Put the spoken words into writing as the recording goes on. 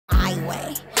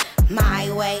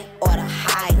My way or the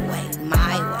highway,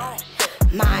 my way.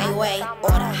 My way or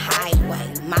the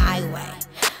highway, my way.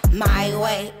 My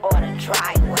way or the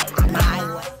driveway,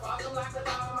 my way.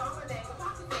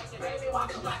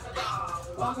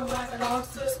 Walking like a dog,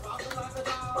 sis. Walking like a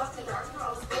dog. Walking like a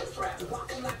dog, sis.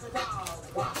 Walking like a dog.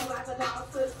 Walking like a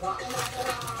dog, sis. Walking like a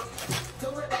dog. Do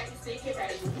it, baby. Stick it,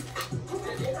 baby. The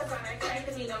niggas on that can't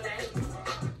give me no name.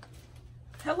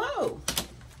 Hello.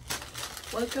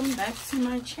 Welcome back to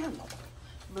my channel.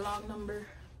 Vlog number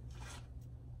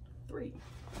 3.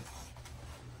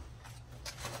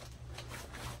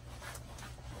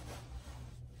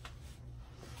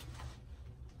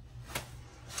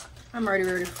 I'm already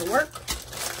ready for work.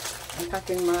 I'm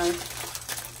packing my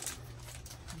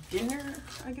dinner,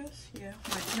 I guess. Yeah,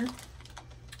 my dinner.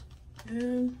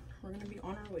 And we're gonna be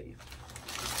on our way.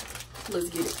 Let's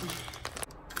get it.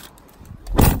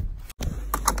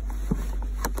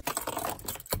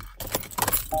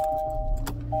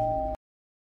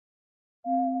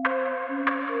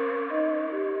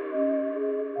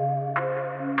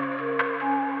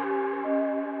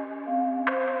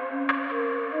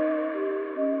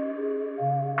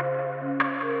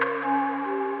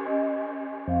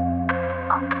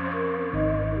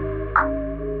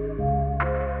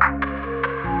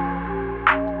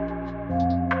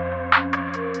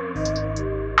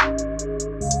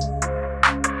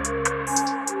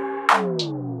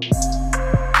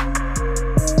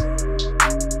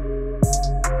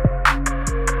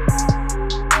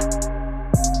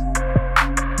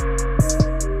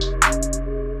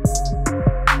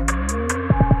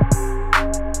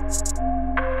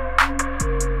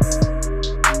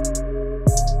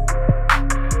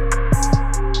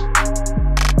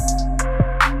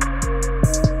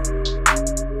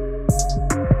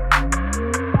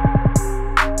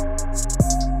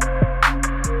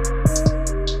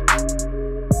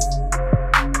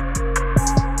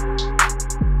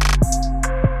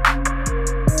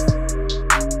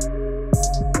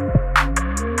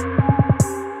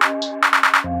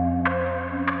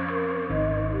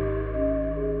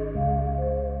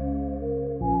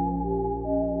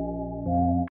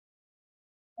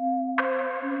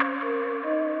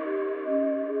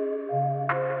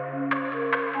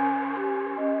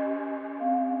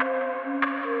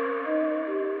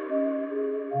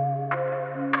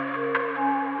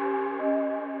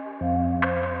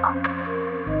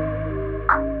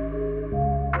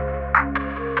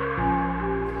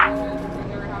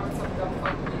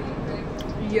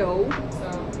 Yo.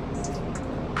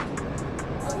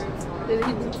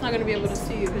 He's not gonna be able to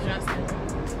see you because you're not standing.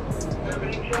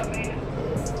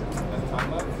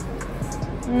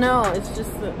 No, it's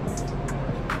just the.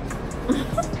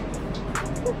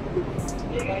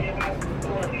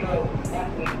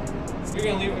 You're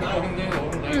gonna leave it without him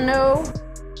there? No.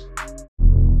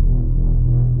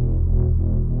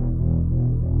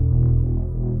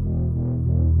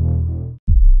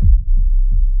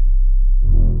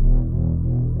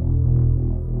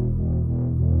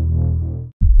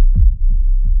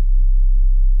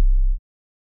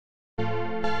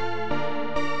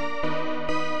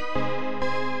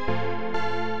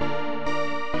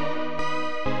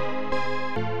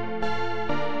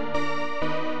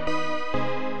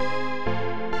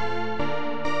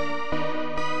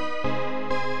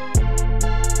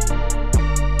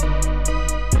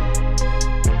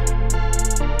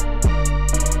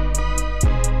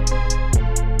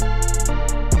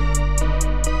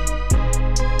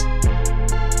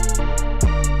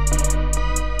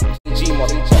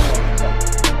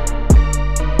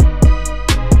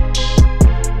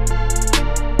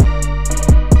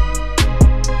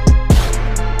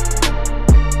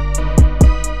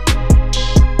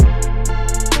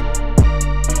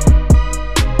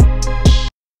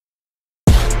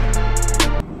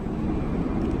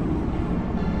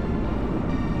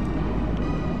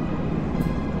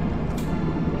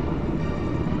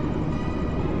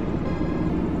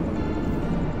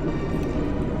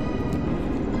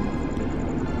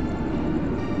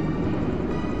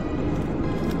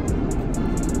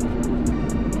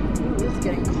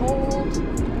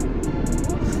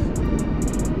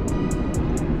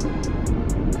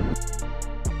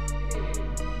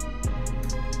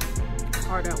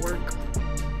 Hard at work.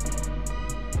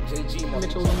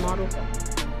 Mitchell's a model.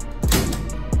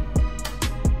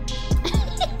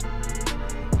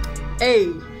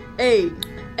 Hey, hey,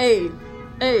 hey,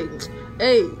 hey,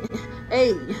 hey,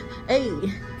 hey, hey.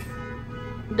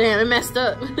 Damn, it messed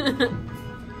up.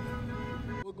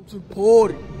 Welcome to the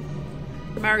party.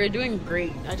 Mario, you're doing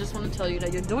great. I just want to tell you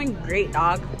that you're doing great,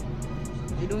 dog.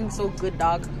 You're doing so good,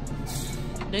 dog.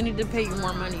 They need to pay you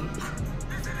more money.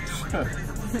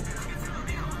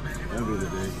 That'll be the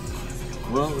day.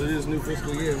 Well, it is new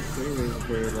fiscal year. So anyways,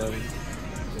 for everybody.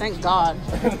 Thank God.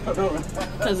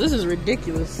 Because this is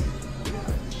ridiculous.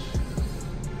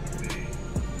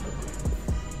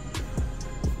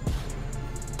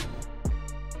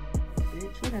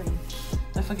 Bitch, whatever.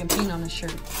 That fucking paint on the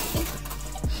shirt.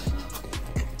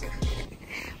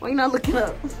 Why you not looking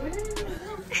up? Where did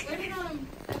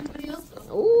everybody else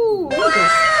go? Ooh. Look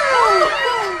at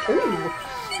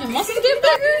Muscles get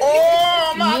bigger?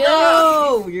 Oh my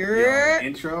God. Yo, you're.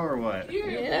 Intro or what?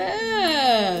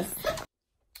 Yeah.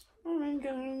 Alright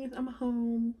guys, I'm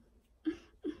home.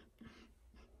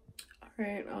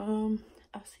 Alright, I'll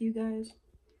see you guys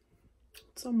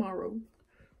tomorrow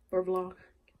for vlog.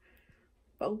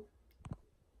 Bo.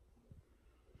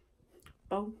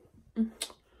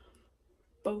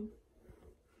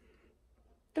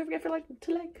 Don't forget to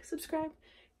like, subscribe,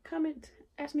 comment,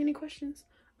 ask me any questions.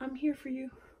 I'm here for you.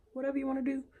 Whatever you want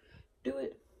to do, do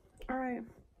it. Alright.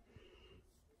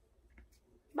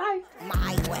 Bye.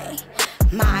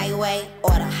 My way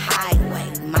or the highway.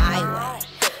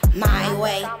 My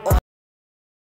way or